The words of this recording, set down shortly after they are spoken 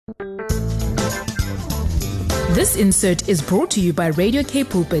This insert is brought to you by Radio K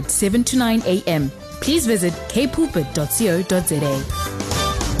Pulpit 7 to 9 a.m. Please visit kpulpit.co.za.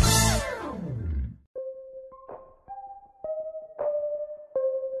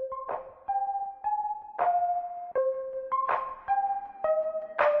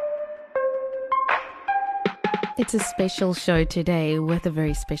 It's a special show today with a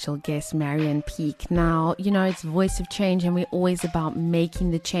very special guest, Marion Peake. Now, you know, it's Voice of Change, and we're always about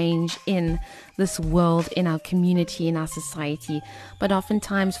making the change in this world, in our community, in our society. But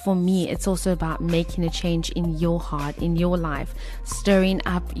oftentimes for me, it's also about making a change in your heart, in your life, stirring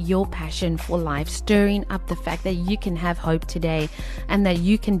up your passion for life, stirring up the fact that you can have hope today and that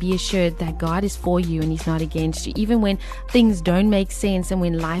you can be assured that God is for you and He's not against you, even when things don't make sense and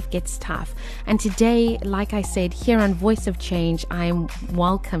when life gets tough. And today, like I said, here on Voice of Change, I am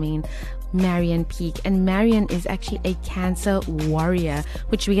welcoming Marion Peake, and Marion is actually a cancer warrior,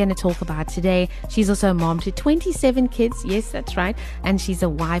 which we're going to talk about today. She's also a mom to 27 kids. Yes, that's right. And she's a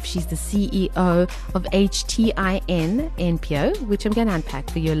wife. She's the CEO of HTIN NPO, which I'm going to unpack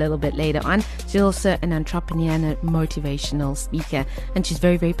for you a little bit later on. She's also an entrepreneur and a motivational speaker, and she's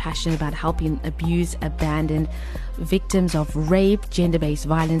very, very passionate about helping abused, abandoned victims of rape, gender-based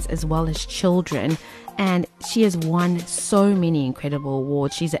violence, as well as children. And she has won so many incredible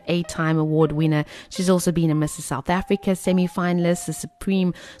awards. She's an 8-time award winner. She's also been a Mrs. South Africa semi-finalist, the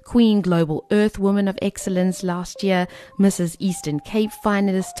Supreme Queen Global Earth Woman of Excellence last year, Mrs. Eastern Cape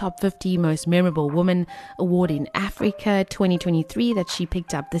finalist, Top 50 Most Memorable Woman Award in Africa 2023 that she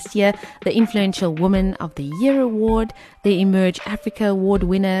picked up this year, the Influential Woman of the Year Award, the Emerge Africa Award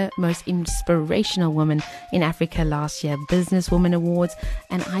winner, Most Inspirational Woman in Africa last year, Businesswoman Awards,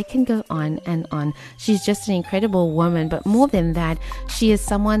 and I can go on and on. She's just an incredible woman, but more than that, she is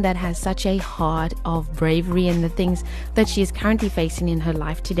someone that has such a heart of bravery, and the things that she is currently facing in her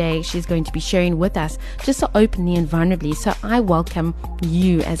life today, she's going to be sharing with us just so openly and vulnerably. So I welcome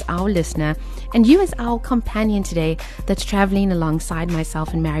you as our listener and you as our companion today that's traveling alongside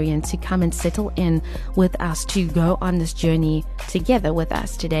myself and Marion to come and settle in with us, to go on this journey together with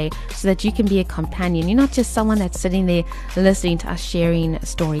us today, so that you can be a companion. You're not just someone that's sitting there listening to us sharing a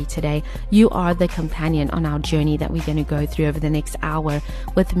story today. You are the companion on our journey that we're going to go through over the next hour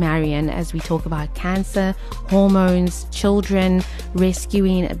with Marion as we talk about cancer, hormones, children,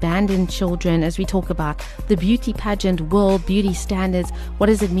 rescuing abandoned children, as we talk about the beauty pageant world, beauty standards, what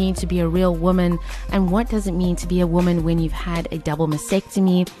does it mean to be a real woman, and what does it mean to be a woman when you've had a double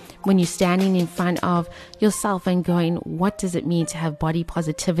mastectomy, when you're standing in front of yourself and going, what does it mean to have body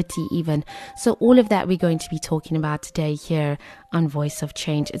positivity even? So all of that we're going to be talking about today here on Voice of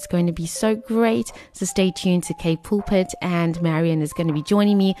Change. It's going to be so great. So stay tuned to K Pulpit, and Marion is going to be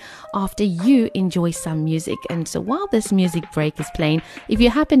joining me after you enjoy some music. And so while this music break is playing, if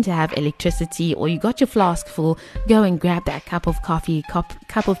you happen to have electricity or you got your flask full, go and grab that cup of coffee,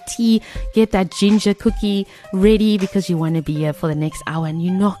 cup of tea, get that ginger cookie ready, because you want to be here for the next hour and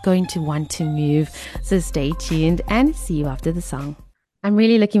you're not going to want to move. So stay tuned and see you after the song. I'm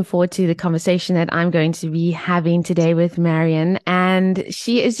really looking forward to the conversation that I'm going to be having today with Marion. And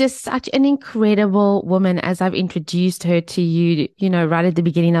she is just such an incredible woman, as I've introduced her to you, you know, right at the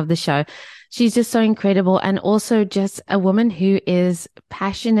beginning of the show. She's just so incredible, and also just a woman who is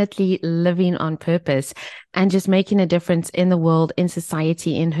passionately living on purpose and just making a difference in the world, in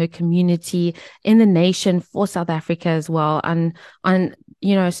society, in her community, in the nation, for South Africa as well, on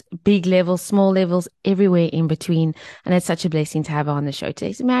you know, big levels, small levels, everywhere in between. And it's such a blessing to have her on the show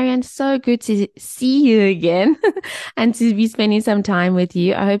today. So Marion, so good to see you again and to be spending some time with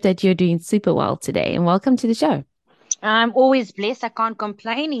you. I hope that you're doing super well today, and welcome to the show. I'm always blessed. I can't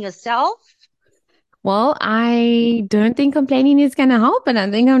complain. And yourself? Well, I don't think complaining is going to help, and I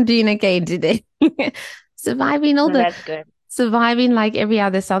think I'm doing okay today. Surviving That's good. Surviving like every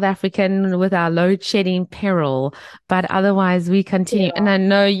other South African with our load shedding peril, but otherwise we continue. Yeah. And I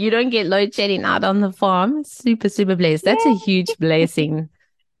know you don't get load shedding out on the farm. Super, super blessed. That's a huge blessing.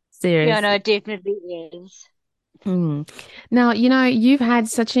 Seriously. Yeah, no, it definitely is. Now, you know, you've had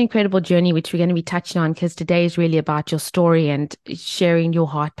such an incredible journey, which we're going to be touching on, because today is really about your story and sharing your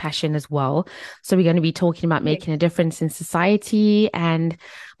heart passion as well. So we're going to be talking about making a difference in society.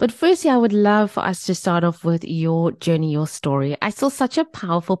 But firstly, I would love for us to start off with your journey, your story. I saw such a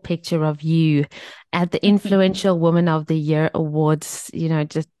powerful picture of you at the Influential Woman of the Year Awards, you know,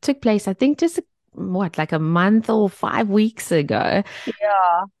 just took place, I think just like a month or 5 weeks ago.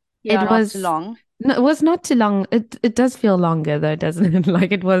 Yeah. It was not too long. No, it was not too long. It does feel longer though, doesn't it?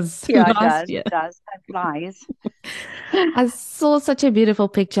 Like it was last year. It does. It flies. I saw such a beautiful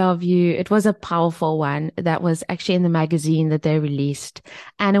picture of you. It was a powerful one that was actually in the magazine that they released.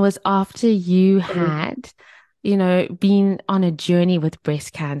 And it was after you had been on a journey with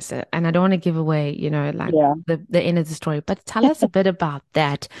breast cancer. And I don't want to give away, like Yeah. the end of the story, but tell us a bit about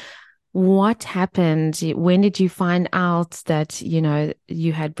that. What happened? When did you find out that,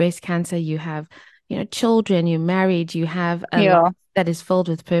 you had breast cancer, you have, children, you're married, you have a life Yeah. that is filled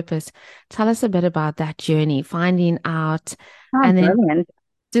with purpose? Tell us a bit about that journey, finding out, Oh, and then brilliant.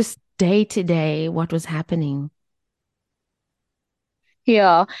 just day to day, what was happening.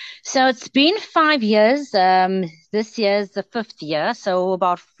 Yeah. So it's been 5 years. This year's the fifth year. So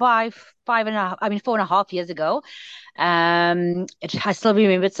about five and a half, I mean, 4.5 years ago. I still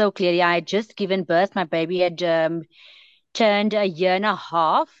remember it so clearly. I had just given birth. My baby had turned a year and a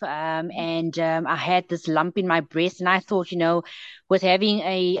half, and I had this lump in my breast, and I thought, with having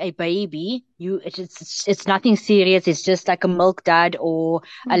a baby, it's nothing serious. It's just like a milk dud or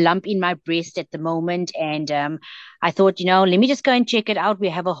a Mm, lump in my breast at the moment, and I thought, let me just go and check it out. We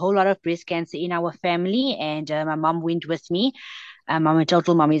have a whole lot of breast cancer in our family, and my mom went with me. I'm a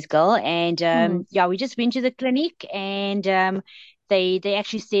total mommy's girl, and mm, yeah, we just went to the clinic, and they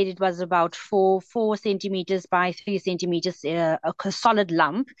actually said it was about four centimeters by 3 centimeters, a solid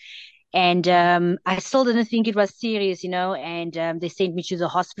lump. And I still didn't think it was serious, and they sent me to the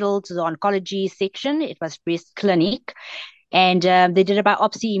hospital, to the oncology section. It was breast clinic. And they did a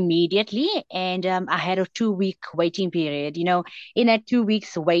biopsy immediately. And I had a 2 week waiting period. In that 2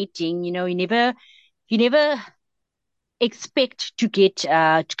 weeks waiting, you never expect to get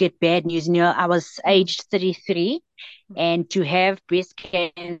bad news. I was mm, aged 33, and to have breast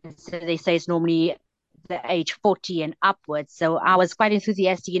cancer, they say it's normally the age 40 and upwards. So I was quite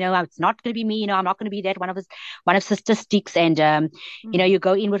enthusiastic. It's not going to be me. I'm not going to be that one of statistics. And mm, you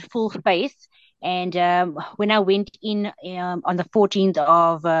go in with full faith. And when I went in on the 14th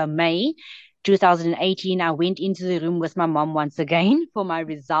of May 2018, I went into the room with my mom once again for my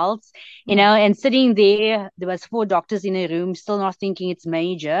results, mm, and sitting there was four doctors in a room, still not thinking it's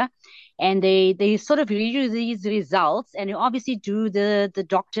major. And they sort of read you these results, and you obviously do the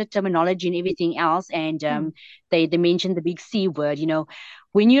doctor terminology and everything else. And mm. they mentioned the big C word.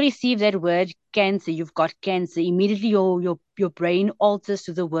 When you receive that word cancer, you've got cancer. Immediately your brain alters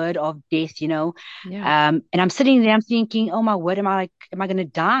to the word of death. Yeah. And I'm sitting there, I'm thinking, oh my word, am I going to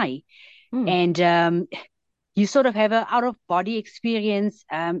die? Mm, And you sort of have a out of body experience.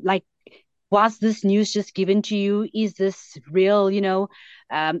 Like, was this news just given to you? Is this real?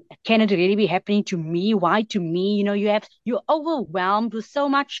 Can it really be happening to me? Why to me? You're overwhelmed with so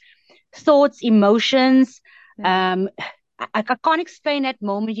much thoughts, emotions. yeah. Um, I can't explain that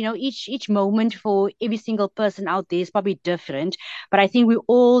moment. Each moment for every single person out there is probably different, but I think we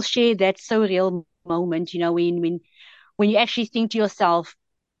all share that so real moment. When you actually think to yourself,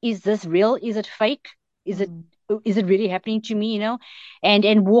 is this real? Is it fake? Is it Mm, is it really happening to me?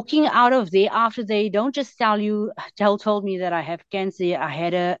 And walking out of there after they don't just told me that I have cancer. I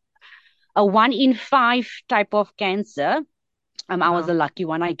had a 1 in 5 type of cancer. I was wow. a lucky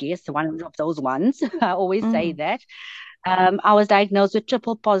one, I guess, one of those ones. I always say Mm, that. I was diagnosed with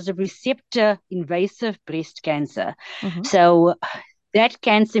triple positive receptor invasive breast cancer. mm-hmm. So that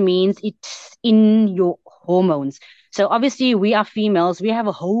cancer means it's in your hormones. So obviously we are females, we have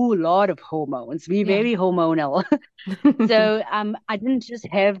a whole lot of hormones. We're Yeah. very hormonal. So I didn't just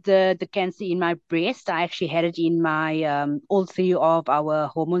have the cancer in my breast. I actually had it in my all three of our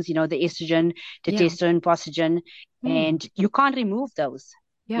hormones, the estrogen, Yeah. testosterone, estrogen, Mm, and you can't remove those.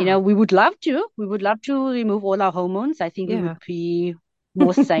 yeah. We would love to. We would love to remove all our hormones. I think we would Yeah. be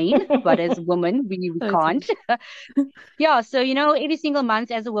more sane, but as women, we can't. Totally. Yeah, so every single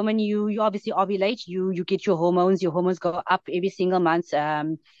month as a woman, you obviously ovulate, you get your hormones go up every single month,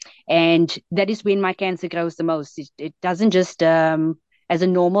 and that is when my cancer grows the most. It doesn't just as a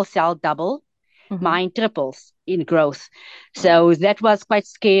normal cell double, Mm-hmm. mine triples in growth. Wow. So that was quite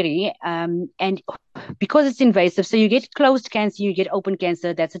scary, and because it's invasive, so you get closed cancer, you get open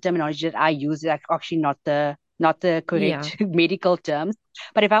cancer. That's the terminology that I use. Like actually not the Yeah. correct medical terms.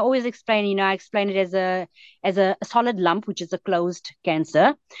 But if I always explain, I explain it as a solid lump, which is a closed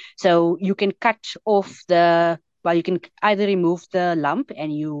cancer. So you can cut off you can either remove the lump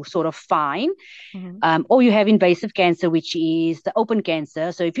and you sort of fine, Mm-hmm. or you have invasive cancer, which is the open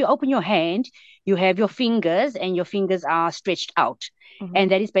cancer. So if you open your hand, you have your fingers and your fingers are stretched out. Mm-hmm.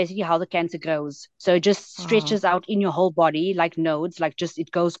 And that is basically how the cancer grows. So it just Wow. stretches out in your whole body like nodes, like just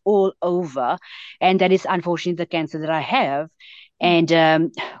it goes all over. And that is unfortunately the cancer that I have. Mm,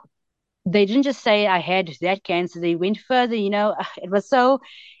 And they didn't just say I had that cancer, they went further. It was so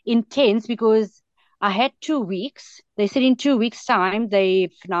intense because I had 2 weeks. They said in 2 weeks' time,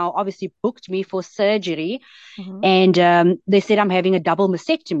 they've now obviously booked me for surgery. Mm-hmm. And they said I'm having a double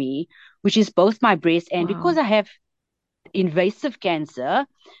mastectomy, which is both my breast. And because Wow. I have invasive cancer,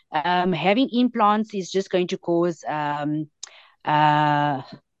 having implants is just going to cause uh,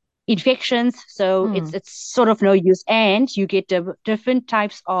 infections. So Mm. it's sort of no use. And you get different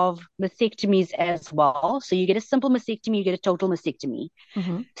types of mastectomies as well. So you get a simple mastectomy, you get a total mastectomy.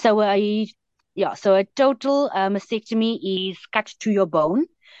 Mm-hmm. So so a total mastectomy is cut to your bone.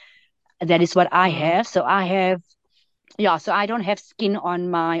 That is what I Wow. have. So I don't have skin on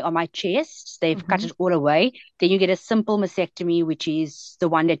my chest. They've cut Mm-hmm. it all away. Then you get a simple mastectomy, which is the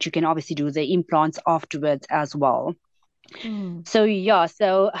one that you can obviously do the implants afterwards as well. Mm. So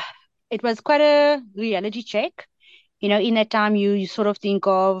it was quite a reality check. In that time you sort of think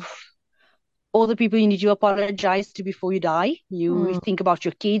of all the people you need to apologize to before you die. You Mm. think about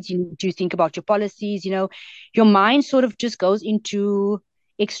your kids, you need to think about your policies, your mind sort of just goes into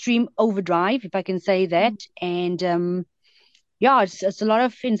extreme overdrive, if I can say that. Mm. And it's a lot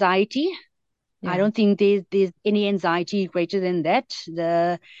of anxiety. I Yeah. don't think there's any anxiety greater than that.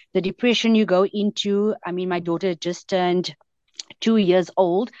 The depression you go into. I mean, my Mm. daughter just turned 2 years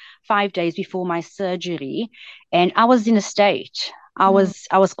old, 5 days before my surgery, and I was in a state. I Mm. was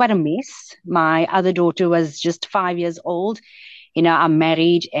I was quite a mess. My other daughter was just 5 years old. I'm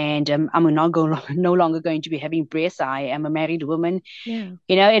married, and I'm not no longer going to be having breasts. I am a married woman. Yeah.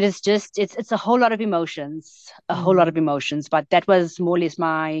 It is just it's a whole lot of emotions, a whole lot Mm. of emotions. But that was more or less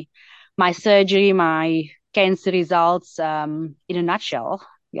my surgery, my cancer results, in a nutshell.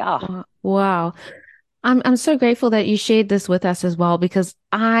 Yeah. Wow. I'm so grateful that you shared this with us as well because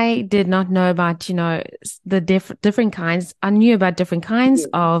I did not know about, the different kinds. I knew about different kinds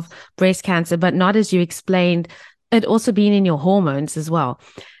of Yes. breast cancer, but not as you explained, it also being in your hormones as well.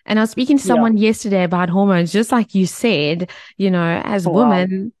 And I was speaking to Yeah. someone yesterday about hormones, just like you said, as Wow.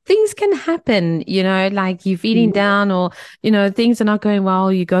 women, things can happen, like you're feeling Yes. down or, things are not going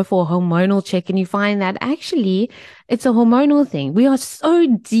well. You go for a hormonal check and you find that actually it's a hormonal thing. We are so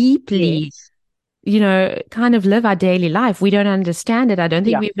deeply Yes. kind of live our daily life. We don't understand it. I don't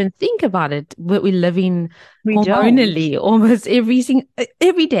think Yeah. we even think about it, but we're living We don't. hormonally almost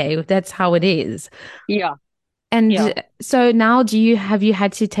every day. That's how it is. Yeah. And Yeah. so now have you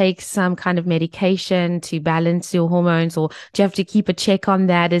had to take some kind of medication to balance your hormones, or do you have to keep a check on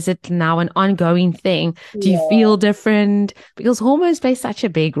that? Is it now an ongoing thing? Do you Yeah. feel different? Because hormones play such a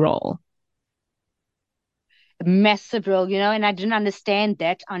big role. Massive role, and I didn't understand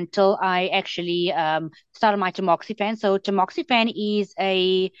that until I actually started my tamoxifen. So tamoxifen is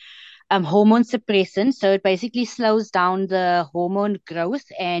a hormone suppressant. So it basically slows down the hormone growth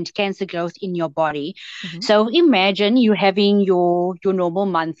and cancer growth in your body. Hmm. So imagine you having your normal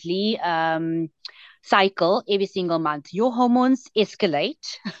monthly cycle every single month. Your hormones escalate.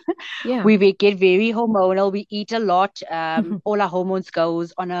 Yeah. We get very hormonal. We eat a lot. All our hormones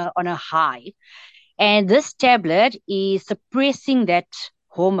goes on a high. And this tablet is suppressing that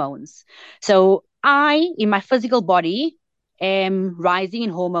hormones. So I, in my physical body, am rising in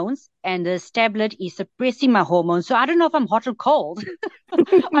hormones, and this tablet is suppressing my hormones. So I don't know if I'm hot or cold.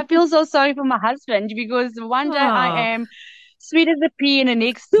 I feel so sorry for my husband because one day I Oh. am sweet as a pea, and the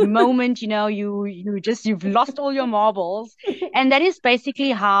next moment, you've lost all your marbles, and that is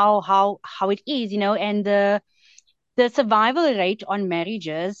basically how it is, and the survival rate on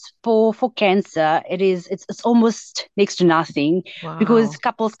marriages for cancer, it's almost next to nothing because Wow.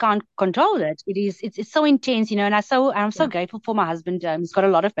 couples can't control it. It's so intense, and I'm so Yeah. grateful for my husband. He's got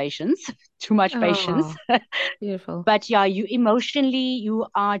a lot of patience, too much patience. Oh, beautiful. But yeah, you emotionally, you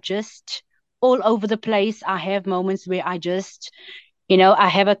are just all over the place. I have moments where I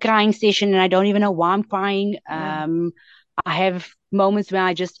have a crying session and I don't even know why I'm crying. Yeah. I have moments where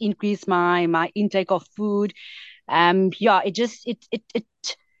I just increase my intake of food.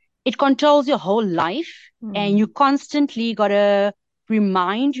 It controls your whole life, and Mm. you constantly gotta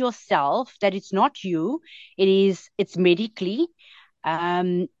remind yourself that it's not you. It's medically.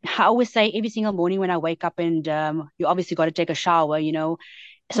 I always say every single morning when I wake up, and you obviously got to take a shower,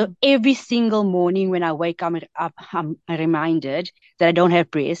 so Mm. every single morning when I wake up, I'm reminded that I don't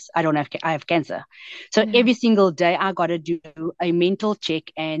have breasts, I have cancer. So Yeah. every single day I got to do a mental check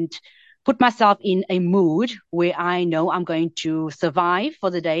and put myself in a mood where I know I'm going to survive for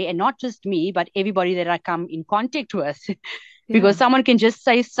the day, and not just me, but everybody that I come in contact with, because Yeah. someone can just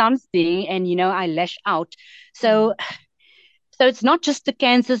say something and I lash out. So Mm. so it's not just the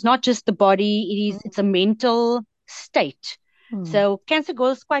cancer, it's not just the body, it's a mental state. Mm. So cancer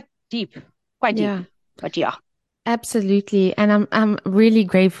goes quite deep, quite deep. Yeah. But yeah. Absolutely. And I'm really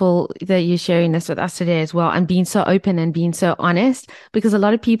grateful that you're sharing this with us today as well and being so open and being so honest because a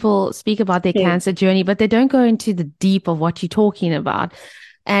lot of people speak about their Yeah. cancer journey, but they don't go into the deep of what you're talking about.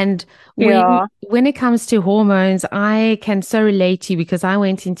 And Yeah. when it comes to hormones, I can so relate to you because I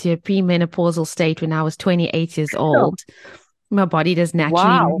went into a premenopausal state when I was 28 years Oh, old. My body does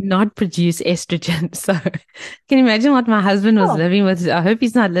naturally wow. not produce estrogen. So can you imagine what my husband was Oh. living with? I hope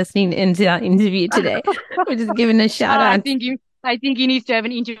he's not listening into our interview today. We're just giving a shout I out. think he needs to have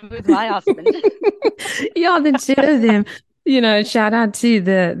an interview with my husband. Yeah, the two of them. Shout out to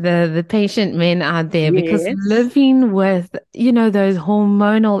the patient men out there because Yes. living with, those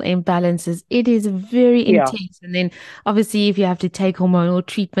hormonal imbalances, it is very Yeah. intense. And then obviously if you have to take hormonal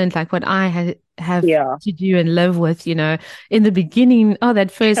treatment like what I have Yeah. to do and live with, in the beginning, oh,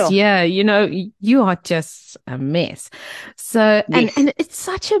 that first Sure. year, you are just a mess. So, and Yes. and it's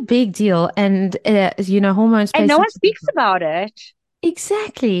such a big deal. And hormones And play no such one a big speaks role. about it.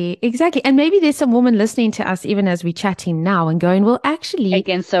 Exactly, exactly. And maybe there's some woman listening to us even as we're chatting now and going, well, I actually,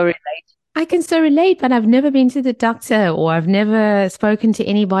 can so relate. I can so relate, but I've never been to the doctor or I've never spoken to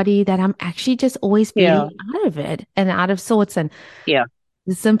anybody that I'm actually just always Yeah. feeling out of it and out of sorts. And Yeah.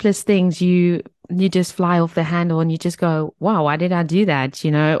 the simplest things you just fly off the handle and you just go, wow, why did I do that?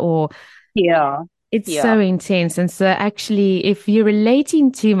 Or Yeah. it's Yeah. so intense. And so actually, if you're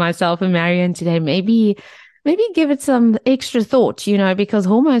relating to myself and Marion today, maybe give it some extra thought, because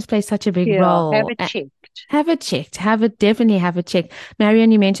hormones play such a big Yeah. Have role. it checked. Have it checked. Definitely have it checked.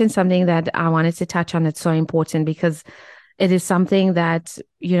 Marion, you mentioned something that I wanted to touch on. It's so important because it is something that,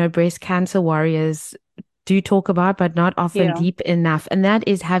 breast cancer warriors do talk about, but not often Yeah. deep enough. And that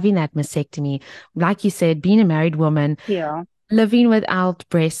is having that mastectomy. Like you said, being a married woman, Yeah. living without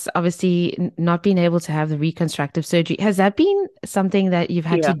breasts, obviously not being able to have the reconstructive surgery. Has that been something that you've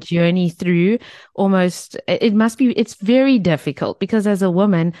had to Yeah. journey through almost? It must be, it's very difficult because as a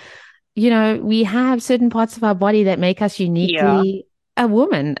woman, we have certain parts of our body that make us Yeah. uniquely a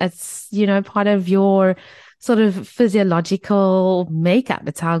woman. It's, part of your sort of physiological makeup.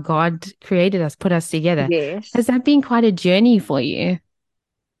 It's how God created us, put us together. Yes. Has that been quite a journey for you?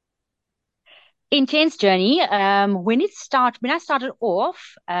 Intense journey. When I started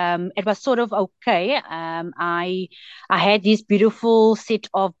off, it was sort of okay. I had this beautiful set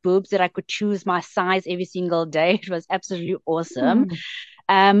of boobs that I could choose my size every single day. It was absolutely awesome.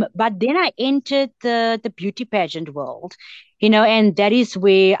 Mm, But then I entered the beauty pageant world, and that is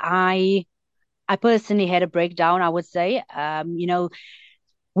where I personally had a breakdown, I would say.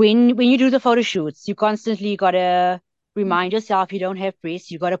 When you do the photo shoots, you constantly gotta remind yourself you don't have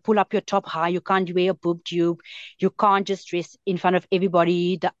breasts. You gotta pull up your top high. You can't wear a boob tube. You can't just dress in front of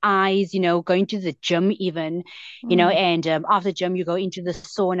everybody. The eyes, going to the gym even, mm, and after gym you go into the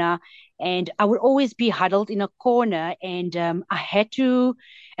sauna. And I would always be huddled in a corner, and I had to,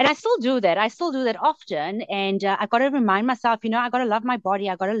 and I still do that. I still do that often, and I gotta remind myself, I gotta love my body.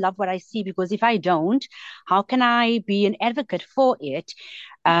 I gotta love what I see because if I don't, how can I be an advocate for it?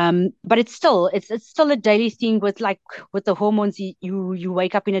 But it's still a daily thing with the hormones. You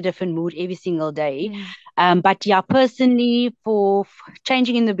wake up in a different mood every single day. yeah. But yeah, personally, for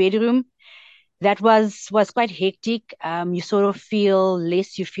changing in the bedroom, that was quite hectic. You sort of feel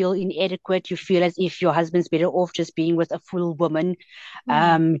less, you feel inadequate, you feel as if your husband's better off just being with a full woman.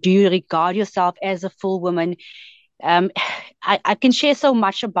 Mm, Do you regard yourself as a full woman? Um, I can share so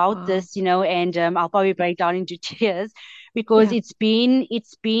much about wow. this, and I'll probably break down into tears because Yeah.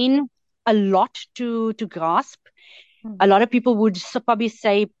 it's been a lot to grasp. Mm, A lot of people would probably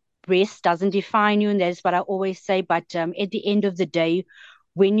say breast doesn't define you, and that's what I always say. But at the end of the day,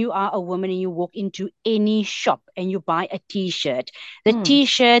 when you are a woman and you walk into any shop and you buy a t-shirt,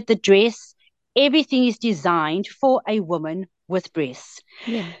 mm, the dress, everything is designed for a woman with breasts.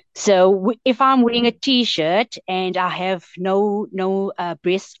 yeah. So if I'm wearing a t-shirt and I have no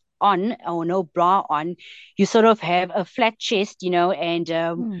breasts on or no bra on, you sort of have a flat chest, and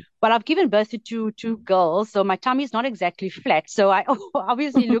Mm. well, I've given birth to two girls, so my tummy is not exactly flat. So I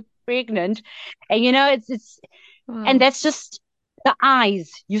obviously look pregnant, and and Wow. that's just the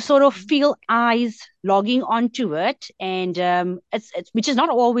eyes. You sort of feel eyes logging onto it, and it's which is not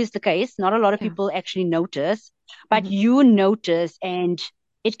always the case. Not a lot of Yeah. people actually notice, but Mhm. you notice, and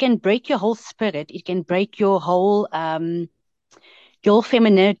it can break your whole spirit. It can break your whole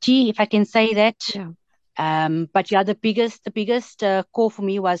femininity, if I can say that. Yeah. But yeah, the biggest core for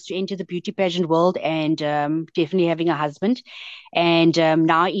me was to enter the beauty pageant world and definitely having a husband. And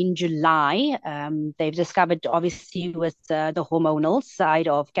now in July, they've discovered, obviously, with the hormonal side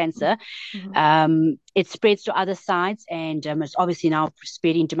of cancer, Mm-hmm. it spreads to other sides, and it's obviously now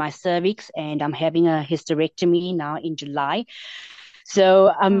spreading to my cervix, and I'm having a hysterectomy now in July.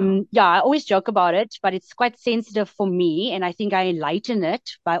 So, Wow. yeah, I always joke about it, but it's quite sensitive for me, and I think I lighten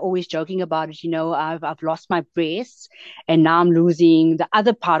it by always joking about it. I've lost my breasts, and now I'm losing the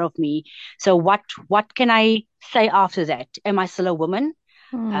other part of me. So, what can I say after that? Am I still a woman?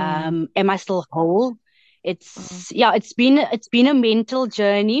 Mm. Am I still whole? Mm. It's been a mental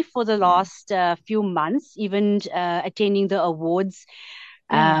journey for the Yeah. last few months, even attending the awards,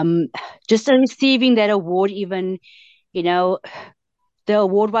 Yeah. um, just receiving that award, even you know the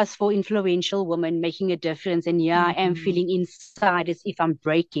award was for influential women making a difference. And yeah, I am Mm. feeling inside as if I'm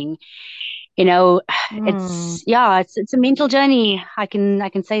breaking. You know, Mm. it's a mental journey. I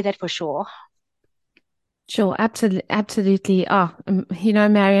can say that for sure. Sure, absolutely, absolutely.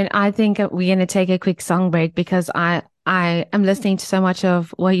 Marion, I think we're going to take a quick song break because I am listening to so much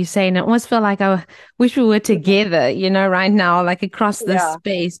of what you say, and I almost feel like I wish we were together, right now, like across this Yeah,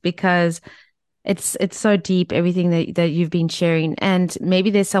 space, because it's so deep, everything that you've been sharing. And maybe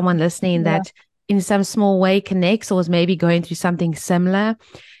there's someone listening yeah, that in some small way connects or is maybe going through something similar,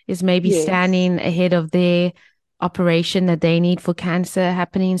 is maybe yes, standing ahead of their operation that they need for cancer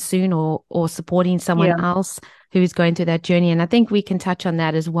happening soon, or supporting someone yeah, else who's going through that journey. And I think we can touch on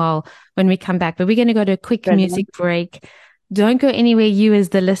that as well when we come back. But we're going to go to a quick music brilliant. break. Don't go anywhere, you as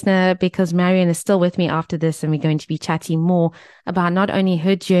the listener, because Marion is still with me after this, and we're going to be chatting more about not only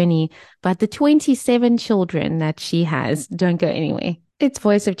her journey, but the 27 children that she has. Don't go anywhere. It's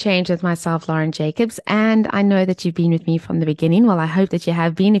Voice of Change with myself, Lauren Jacobs, and I know that you've been with me from the beginning. Well, I hope that you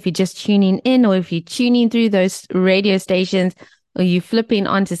have been. If you're just tuning in, or if you're tuning through those radio stations, or you flipping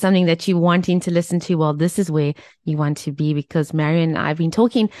onto something that you're wanting to listen to, well, this is where you want to be, because Marion and I have been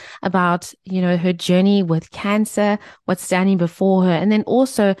talking about, her journey with cancer, what's standing before her, and then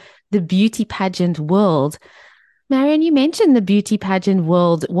also the beauty pageant world. Marion, you mentioned the beauty pageant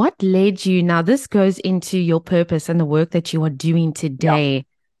world. What led you? Now, this goes into your purpose and the work that you are doing Yeah, today.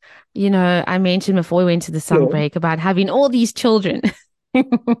 I mentioned before we went to the song yeah. break about having all these children.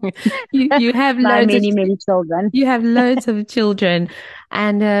 you have My loads of many children. you have loads of children,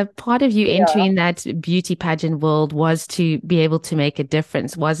 and part of you Yeah, entering that beauty pageant world was to be able to make a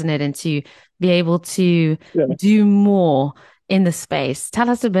difference, wasn't it? And to be able to yeah. do more in the space. Tell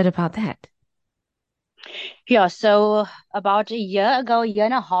us a bit about that. Yeah, so about a year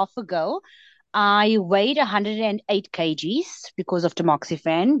and a half ago, I weighed 108 kgs because of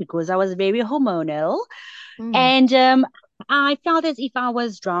tamoxifen, because I was very hormonal. Mm, And I felt as if I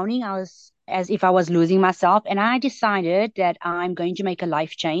was drowning. I was as if I was losing myself. And I decided that I'm going to make a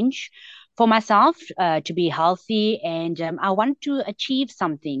life change for myself, to be healthy. And I want to achieve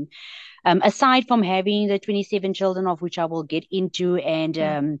something. Aside from having the 27 children, of which I will get into, and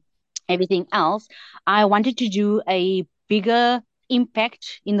yeah. everything else, I wanted to do a bigger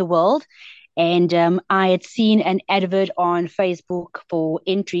impact in the world. And I had seen an advert on Facebook for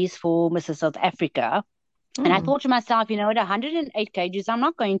entries for Mrs. South Africa. And I Mm, thought to myself, at 108 kgs, I'm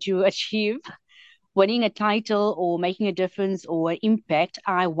not going to achieve winning a title or making a difference or impact.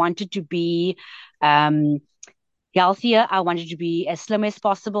 I wanted to be um, healthier. I wanted to be as slim as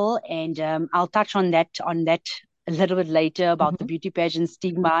possible, and I'll touch on that a little bit later, about the mhm, beauty pageant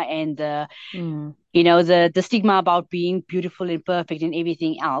stigma, and mm, the stigma about being beautiful and perfect and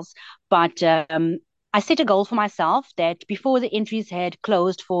everything else. But I set a goal for myself that before the entries had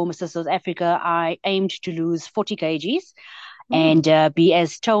closed for Mr. South Africa, I aimed to lose 40 kgs mm. and be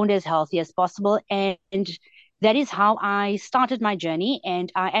as toned, as healthy as possible. And that is how I started my journey. And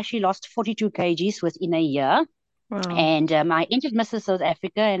I actually lost 42 kgs within a year. Wow. And I entered Mrs. South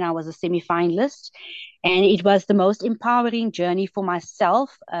Africa, and I was a semi-finalist. And it was the most empowering journey for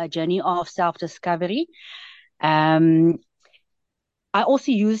myself, a journey of self-discovery. Um, I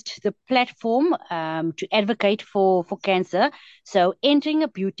also used the platform to advocate for cancer. So entering a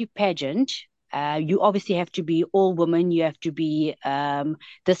beauty pageant, you obviously have to be all woman. You have to be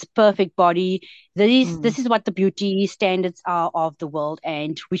this perfect body. Mm, This is what the beauty standards are of the world,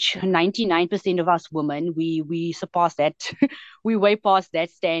 and which 99% of us women, we surpass that. We way past that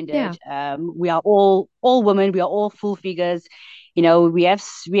standard. yeah. We are all women. We are all full figures. We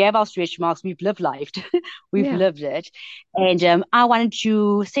have our stretch marks. We've lived life. We've Yeah. lived it. And I wanted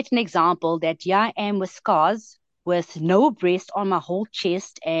to set an example that, yeah, I am with scars, with no breast on my whole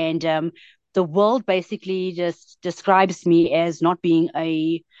chest. And the world basically just describes me as not being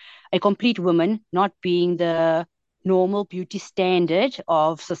a complete woman, not being the normal beauty standard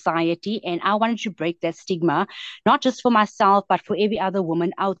of society. And I wanted to break that stigma, not just for myself, but for every other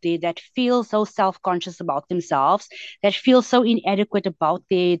woman out there that feels so self-conscious about themselves, that feel so inadequate about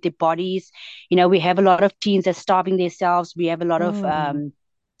their bodies. We have a lot of teens that starving themselves. We have a lot of Mm.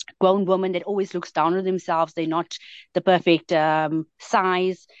 grown women that always looks down on themselves. They're not the perfect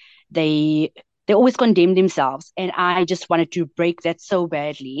size. They always condemn themselves, and I just wanted to break that so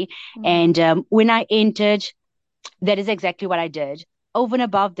badly. Mm. And when I entered, that is exactly what I did. Over and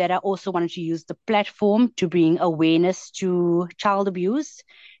above that, I also wanted to use the platform to bring awareness to child abuse,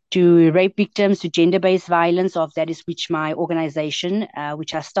 to rape victims, to gender-based violence. Of that is which my organization,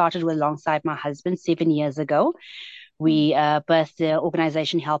 which I started with alongside my husband 7 years ago. Mm. We birthed the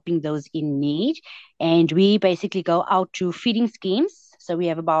organization helping those in need, and we basically go out to feeding schemes. So we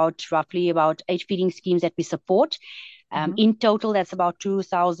have roughly about 8 feeding schemes that we support. Mhm. In total, that's about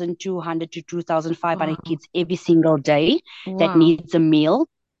 2,200 to 2,500 Wow. kids every single day that Wow. needs a meal.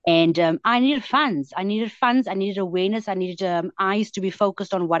 And I needed funds. I needed funds. I needed awareness. I needed eyes to be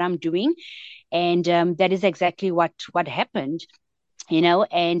focused on what I'm doing. And that is exactly what happened.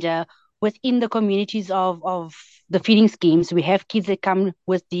 And within the communities of the feeding schemes, we have kids that come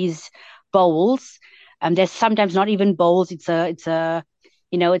with these bowls. There's sometimes not even bowls. It's a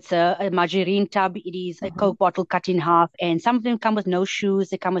margarine tub. It is a Mhm. Coke bottle cut in half, and some of them come with no shoes.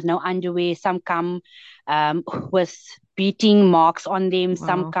 They come with no underwear. Some come with beating marks on them.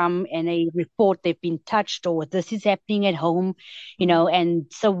 Some Wow. come and they report they've been touched or this is happening at home. Mm. And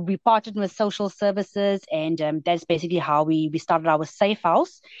so we partnered with social services, and that's basically how we started our safe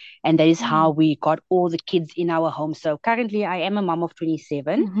house, and that is how Mm. we got all the kids in our home. So currently, I am a mom of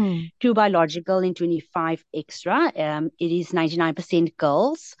 27, Mhm. 2 biological and 25 extra. It is 99%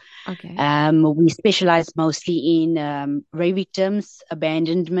 girls. Okay. We specialize mostly in rape victims,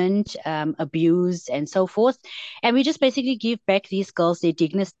 abandonment, abuse, and so forth. And we just basically give back these girls their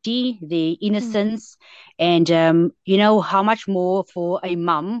dignity, their Mm. innocence, and how much more for a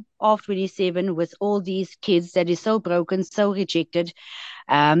mum of 27 with all these kids that is so broken, so rejected,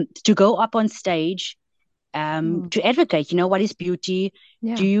 to go up on stage Mm. to advocate. What is beauty? Do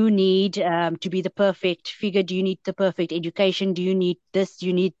Yeah. you need to be the perfect figure? Do you need the perfect education? Do you need this? Do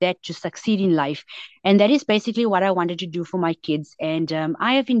you need that to succeed in life? And that is basically what I wanted to do for my kids. And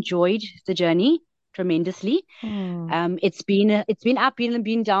I have enjoyed the journey tremendously. Mm. It's been uphill and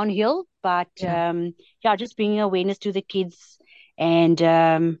been downhill, but Yeah. yeah, just bringing awareness to the kids, and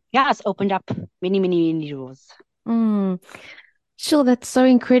yeah, it's opened up many, many, many doors. Mm. Sure, that's so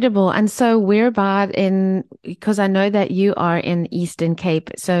incredible. And so where about in, because I know that you are in Eastern Cape.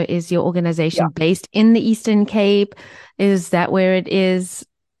 So is your organization Yeah. based in the Eastern Cape? Is that where it is?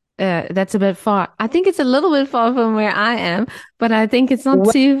 That's a bit far. I think it's a little bit far from where I am, but I think it's not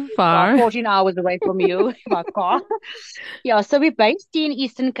Well, too about far. 14 hours away from you by car. Yeah, so we're based in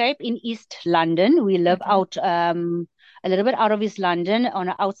Eastern Cape in East London. We live Okay. out a little bit out of East London on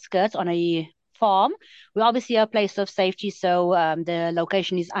the outskirts on a farm. We're obviously a place of safety, so the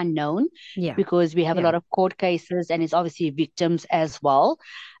location is unknown Yeah. because we have a Yeah. lot of court cases and it's obviously victims as well.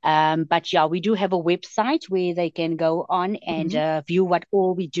 But yeah, we do have a website where they can go on and Hmm. view what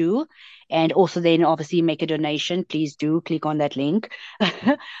all we do, and also then obviously make a donation. Please do click on that link.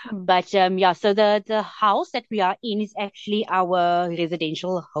 Mm. But yeah, so the house that we are in is actually our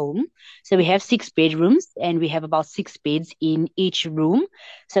residential home. So we have 6 bedrooms and we have about 6 beds in each room.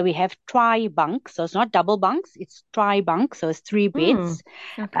 So we have tri bunks. So it's not double bunks, it's tri bunks. So it's three Mm. beds.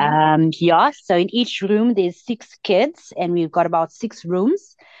 Okay. Yeah, so in each room there's 6 kids and we've got about 6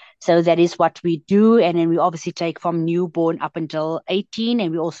 rooms. So that is what we do. And then we obviously take from newborn up until 18,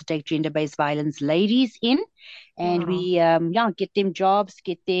 and we also take gender-based violence ladies in. And Wow. we yeah, get them jobs,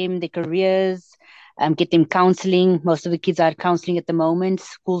 get them their careers, get them counseling. Most of the kids are at counseling at the moment.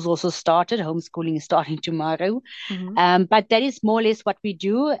 School's also started. Homeschooling is starting tomorrow. Hmm. But that is more or less what we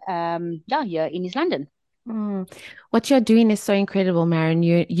do, yeah, here in East London. Mm. What you're doing is so incredible, Marion.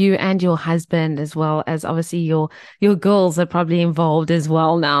 You and your husband, as well as obviously your girls are probably involved as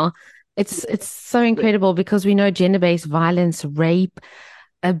well now. It's so Yes. incredible because we know gender-based violence, rape,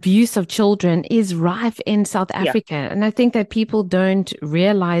 abuse of children is rife in South Yeah. Africa. And I think that people don't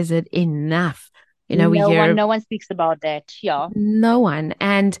realize it enough. We No one, hear no one speaks about that. Yeah. no one.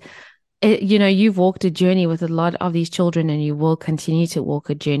 And you've walked a journey with a lot of these children and you will continue to walk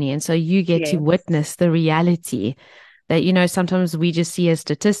a journey. And so you get to Yes. witness the reality that, sometimes we just see as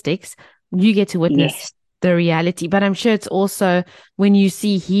statistics. You get to witness Yes. the reality. But I'm sure it's also when you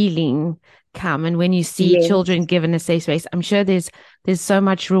see healing come and when you see children Yes. given a safe space, I'm sure there's so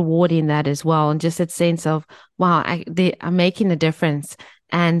much reward in that as well. And just that sense of, wow, I'm making a difference.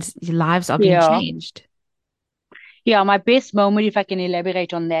 and lives are being Yeah. changed. Yeah, my best moment, if I can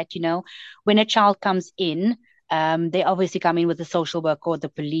elaborate on that, when a child comes in, they obviously come in with the social worker or the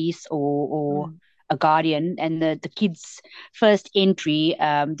police or Mm. a guardian, and the kid's first entry,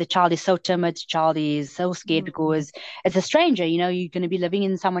 the child is so timid, the child is so scared Mm. because it's a stranger, you're going to be living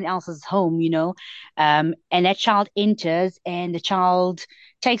in someone else's home, and that child enters, and the child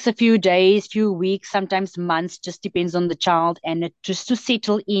takes a few days, few weeks, sometimes months, just depends on the child, and just to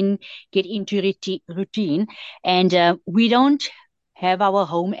settle in, get into routine. And we don't have our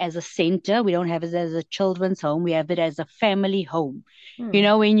home as a center. We don't have it as a children's home. We have it as a family home.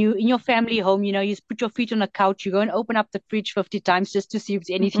 Mm. When you in your family home, you put your feet on a couch, you go and open up the fridge 50 times just to see if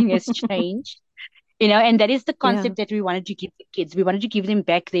anything has changed. And that is the Yeah. concept that we wanted to give the kids. We wanted to give them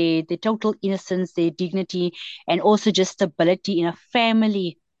back their total innocence, their dignity, and also just stability in a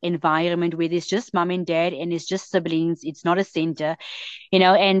family environment where there's just mom and dad and it's just siblings. It's not a center.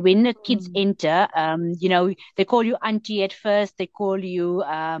 And when the kids Mm. enter, they call you auntie at first, they call you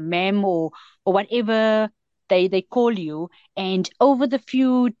ma'am or whatever they call you. And over the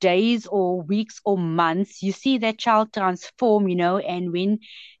few days or weeks or months, you see that child transform, and when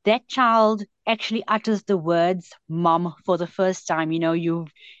that child actually utters the words mom for the first time,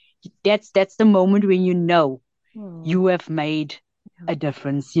 that's the moment when Mm. you have made a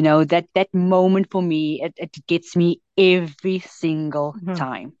difference. That moment for me, it gets me every single Mhm.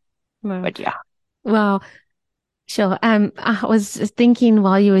 time. No. But yeah, Well, sure. I was just thinking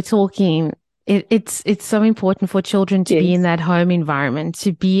while you were talking, it's so important for children to be in yes, that home environment,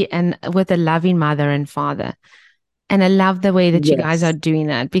 to be and with a loving mother and father. And I love the way that you guys are yes, doing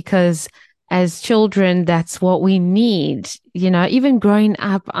that because as children, that's what we need. Even growing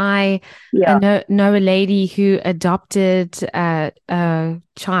up, I yeah, know a lady who adopted a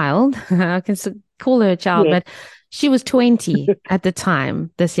child. I can call her a child, yes, but she was 20 at the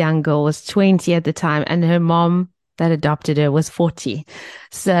time. This young girl was 20 at the time, and her mom that adopted her was 40.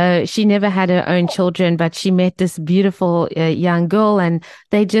 So she never had her own children, but she met this beautiful young girl, and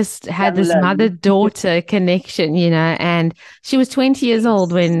they just had young this love. mother-daughter connection, and she was 20 years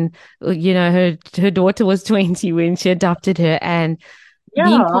old Yes, when, her daughter was 20 when she adopted her. And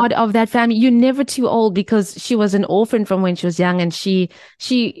being yeah, part of that family, you're never too old because she was an orphan from when she was young. And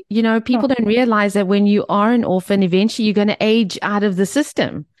people don't realize that when you are an orphan, eventually you're going to age out of the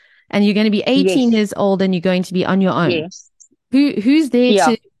system and you're going to be 18 yes, years old and you're going to be on your own. yes, Who's there yeah.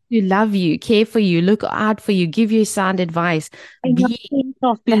 to love you, care for you, look out for you, give you sound advice, And a be sense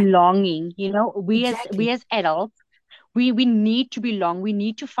of that belonging, we exactly. as adults, we need to belong. We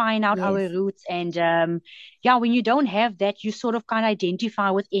need to find out our Yes. roots. And yeah, when you don't have that, you sort of can't identify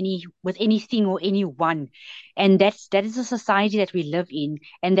with anything or anyone. And that is the society that we live in.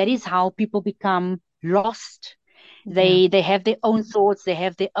 And that is how people become lost. Yeah. They have their own thoughts, they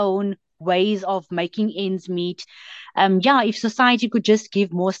have their own ways of making ends meet. Yeah, if society could just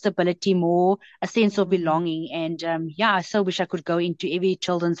give more stability, more a sense of Mm. belonging. And yeah, I so wish I could go into every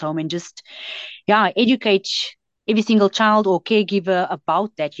children's home and just, yeah, educate every single child or caregiver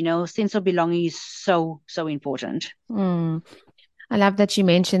about that. Sense of belonging is so, so important. Mm. I love that you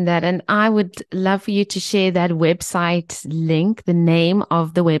mentioned that. And I would love for you to share that website link, the name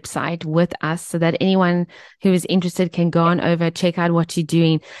of the website with us so that anyone who is interested can go on over, check out what you're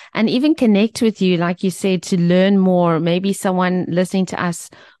doing and even connect with you, like you said, to learn more. Maybe someone listening to us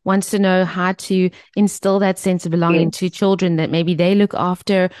wants to know how to instill that sense of belonging to Yes, children that maybe they look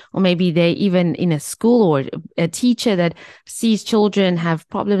after, or maybe they're even in a school or a teacher that sees children have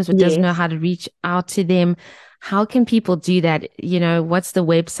problems but doesn't know yes. how to reach out to them. How can people do that? What's the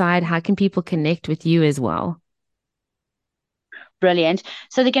website? How can people connect with you as well? Brilliant.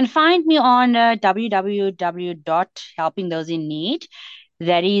 So they can find me on www.helpingthoseinneed.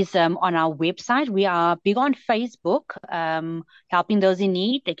 That is on our website. We are big on Facebook, Helping Those in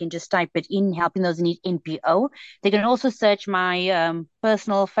Need. They can just type it in, Helping Those in Need NPO. They can also search my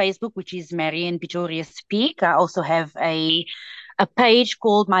personal Facebook, which is Marion Pretorius Peake. I also have a page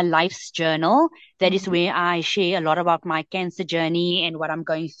called My Life's Journal. That is Mhm. where I share a lot about my cancer journey and what I'm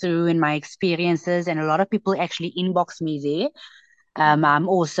going through and my experiences. And a lot of people actually inbox me there. I'm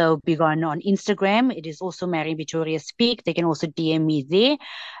also big on Instagram. It is also Marion Pretorius Speak. They can also DM me there.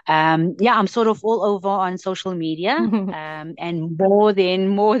 Yeah, I'm sort of all over on social media, and more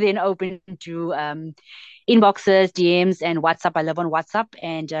than open to inboxes, DMs, and WhatsApp. I live on WhatsApp,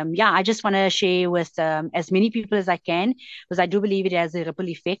 and yeah, I just want to share with as many people as I can because I do believe it has a ripple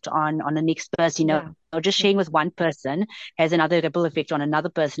effect on the next person. Yeah. Just Yeah. sharing with one person has another ripple effect on another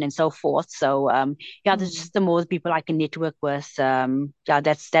person, and so forth. So yeah, there's Mm. just the more people I can network with. Yeah,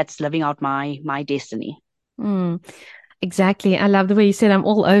 that's living out my destiny. Mm. Exactly. I love the way you said I'm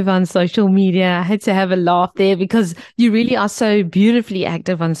all over on social media. I had to have a laugh there because you really are so beautifully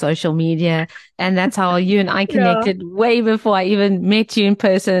active on social media. And that's how you and I Yeah. connected way before I even met you in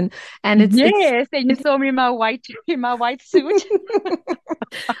person. And Yes, and you saw me in my white suit.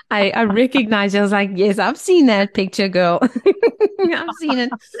 I recognized, I was like, yes, I've seen that picture, girl. I've seen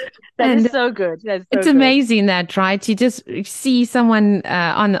it. That is And so good. That's so it's good. amazing that, right? You just see someone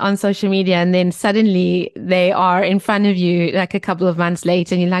on social media, and then suddenly they are in front of you, like a couple of months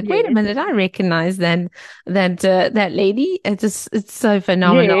later, and you're like, "Wait a Yes. minute, I recognize that lady." It's so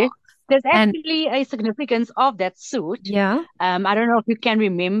phenomenal. Yes. There's And actually a significance of that suit. yeah, I don't know if you can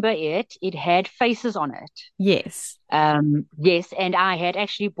remember it. It had faces on it. yes. Yes, and I had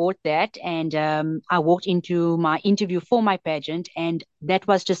actually bought that, and I walked into my interview for my pageant, and that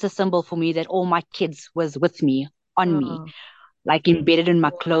was just a symbol for me that all my kids was with me, on me, Oh, like embedded in my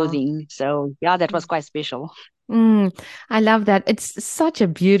wow. clothing. So yeah, that was quite special. Mm, I love that. It's such a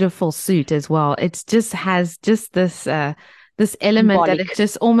beautiful suit as well. It's just has just this element that it Symbolic.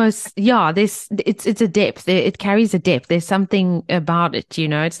 just almost yeah, it's a depth. It carries a depth. There's something about it, you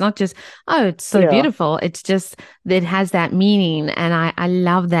know. It's not just oh, it's so Yeah. beautiful. It's just that it has that meaning, and I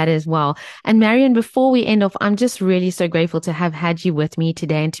love that as well. And Marion, before we end off, I'm just really so grateful to have had you with me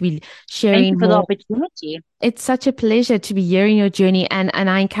today and to be Thank you sharing for the more. opportunity. It's such a pleasure to be hearing your journey, and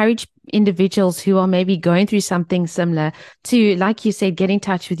I encourage individuals who are maybe going through something similar to, like you said, get in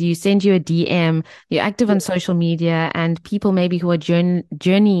touch with you, send you a DM. You're active on social media, and people maybe who are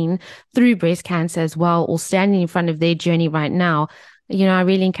journeying through breast cancer as well, or standing in front of their journey right now. You know, I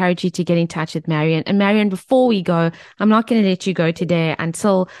really encourage you to get in touch with Marion. And Marion, before we go, I'm not going to let you go today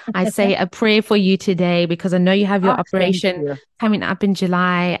until I say a prayer for you today, because I know you have your Oh, thank operation you. coming up in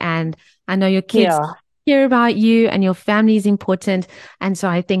July, and I know your kids Yeah, care about you and your family is important. And so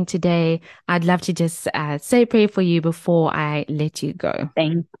I think today I'd love to just say a prayer for you before I let you go.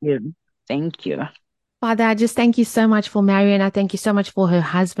 thank you. Thank you. Father, I just thank you so much for Marion. I thank you so much for her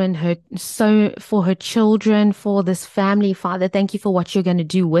husband, for her children, for this family. Father, thank you for what you're going to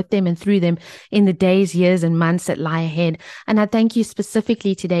do with them and through them in the days, years, and months that lie ahead. And I thank you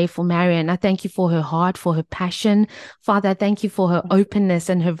specifically today for Marion. I thank you for her heart, for her passion. Father, I thank you for her openness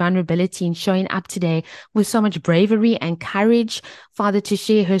and her vulnerability in showing up today with so much bravery and courage, Father, to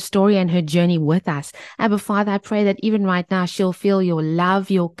share her story and her journey with us. Abba, Father, I pray that even right now she'll feel your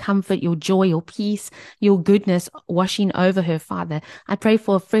love, your comfort, your joy, your peace, your goodness washing over her, Father. I pray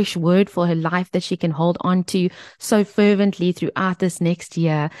for a fresh word for her life that she can hold on to so fervently throughout this next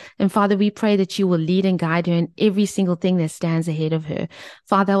year. And Father, we pray that you will lead and guide her in every single thing that stands ahead of her.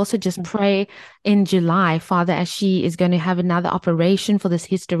 Father, I also just pray in July, Father, as she is going to have another operation for this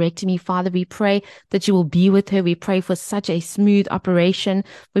hysterectomy, Father, we pray that you will be with her. We pray for such a smooth operation.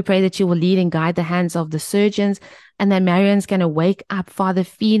 We pray that you will lead and guide the hands of the surgeons, and that Marion's going to wake up, Father,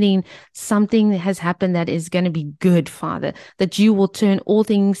 feeling something has happened that is going to be good, Father, that you will turn all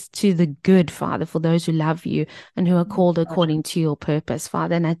things to the good, Father, for those who love you and who are called according to your purpose,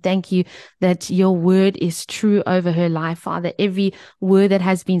 Father. And I thank you that your word is true over her life, Father. Every word that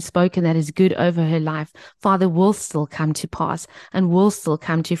has been spoken that is good over her life, Father, will still come to pass and will still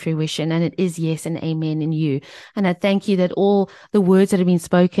come to fruition. And it is yes and amen in you. And I thank you that all the words that have been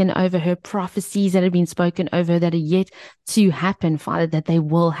spoken over her, prophecies that have been spoken over her that are yet to happen, Father, that they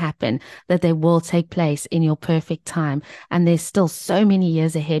will happen, that they will take place in your perfect time. And there's still so many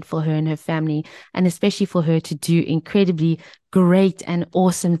years ahead for her and her family, and especially for her to do incredibly great and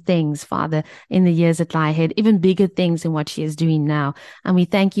awesome things, Father, in the years that lie ahead, even bigger things than what she is doing now. And we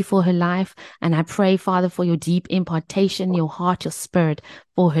thank you for her life. And I pray, Father, for your deep impartation, your heart, your spirit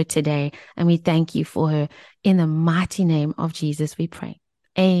for her today. And we thank you for her. In the mighty name of Jesus, we pray.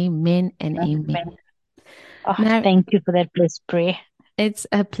 Amen and amen. Oh, Mar- thank you for that blessed prayer. it's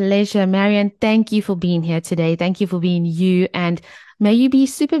a pleasure. Marion, thank you for being here today. Thank you for being you. And may you be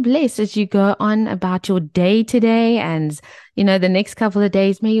super blessed as you go on about your day today. And, you know, the next couple of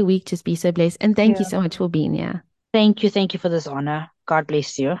days, may your week just be so blessed. And thank you Yeah. so much for being here. Thank you. Thank you for this honor. God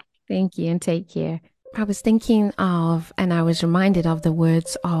bless you. Thank you and take care. I was thinking of, and I was reminded of the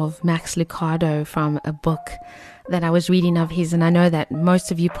words of Max Lucado from a book that I was reading of his. And I know that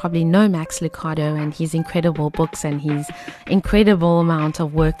most of you probably know Max Lucado and his incredible books and his incredible amount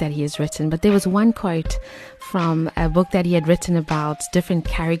of work that he has written. But there was one quote from a book that he had written about different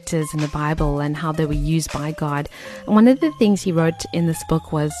characters in the Bible and how they were used by God. And one of the things he wrote in this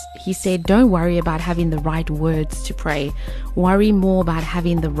book was, he said, don't worry about having the right words to pray. Worry more about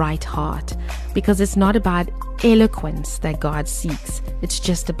having the right heart, because it's not about eloquence that God seeks. It's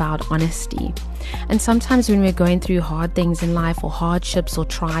just about honesty. And sometimes when we're going through hard things in life, or hardships or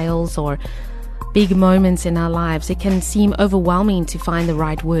trials, or big moments in our lives, it can seem overwhelming to find the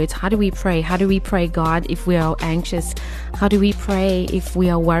right words. How do we pray? How do we pray, God, if we are anxious? How do we pray if we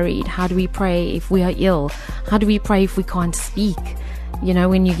are worried? How do we pray if we are ill? How do we pray if we can't speak? You know,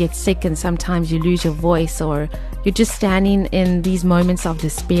 when you get sick and sometimes you lose your voice, or you're just standing in these moments of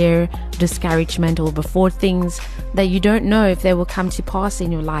despair, discouragement, or before things that you don't know if they will come to pass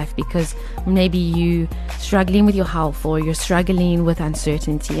in your life, because maybe you struggling with your health or you're struggling with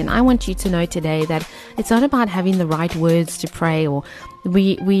uncertainty. And I want you to know today that it's not about having the right words to pray, or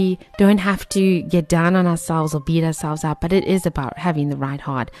we don't have to get down on ourselves or beat ourselves up, but it is about having the right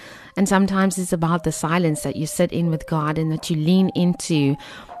heart. And sometimes it's about the silence that you sit in with God and that you lean into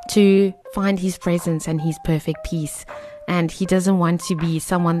to find His presence and His perfect peace. And He doesn't want to be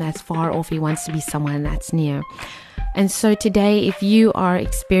someone that's far off. He wants to be someone that's near. And so today, if you are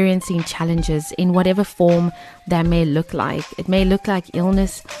experiencing challenges in whatever form that may look like, it may look like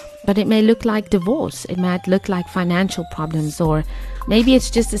illness, but it may look like divorce. It might look like financial problems, or maybe it's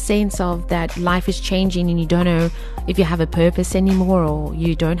just a sense of that life is changing and you don't know if you have a purpose anymore, or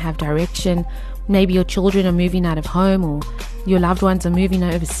you don't have direction. Maybe your children are moving out of home, or your loved ones are moving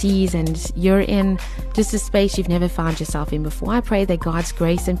overseas, and you're in just a space you've never found yourself in before. I pray that God's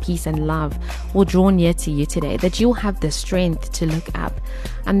grace and peace and love will draw near to you today, that you'll have the strength to look up,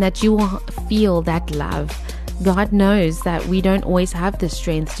 and that you will feel that love. God knows that we don't always have the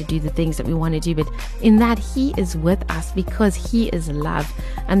strength to do the things that we want to do, but in that He is with us because He is love.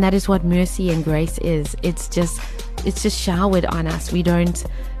 And that is what mercy and grace is. It's just showered on us. We don't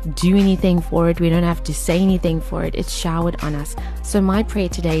do anything for it. We don't have to say anything for it. It's showered on us. So my prayer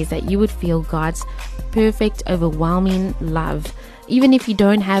today is that you would feel God's perfect, overwhelming love. Even if you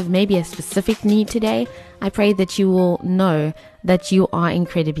don't have maybe a specific need today, I pray that you will know that you are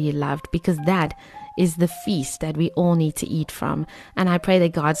incredibly loved, because that is the feast that we all need to eat from. And I pray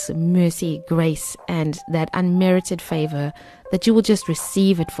that God's mercy, grace, and that unmerited favor, that you will just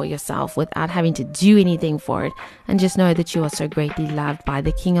receive it for yourself without having to do anything for it, and just know that you are so greatly loved by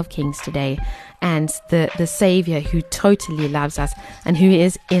the King of Kings today, and the Savior who totally loves us and who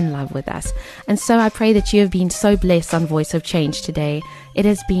is in love with us. And so I pray that you have been so blessed on Voice of Change today. It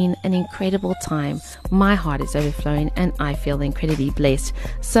has been an incredible time. My heart is overflowing and I feel incredibly blessed.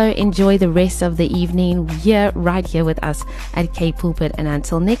 So enjoy the rest of the evening right here with us at K Pulpit. And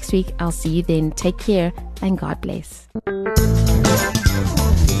until next week, I'll see you then. Take care and God bless.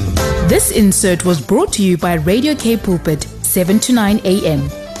 This insert was brought to you by Radio K Pulpit, 7 to 9 a.m.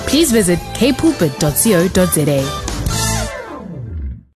 Please visit kpulpit.co.za.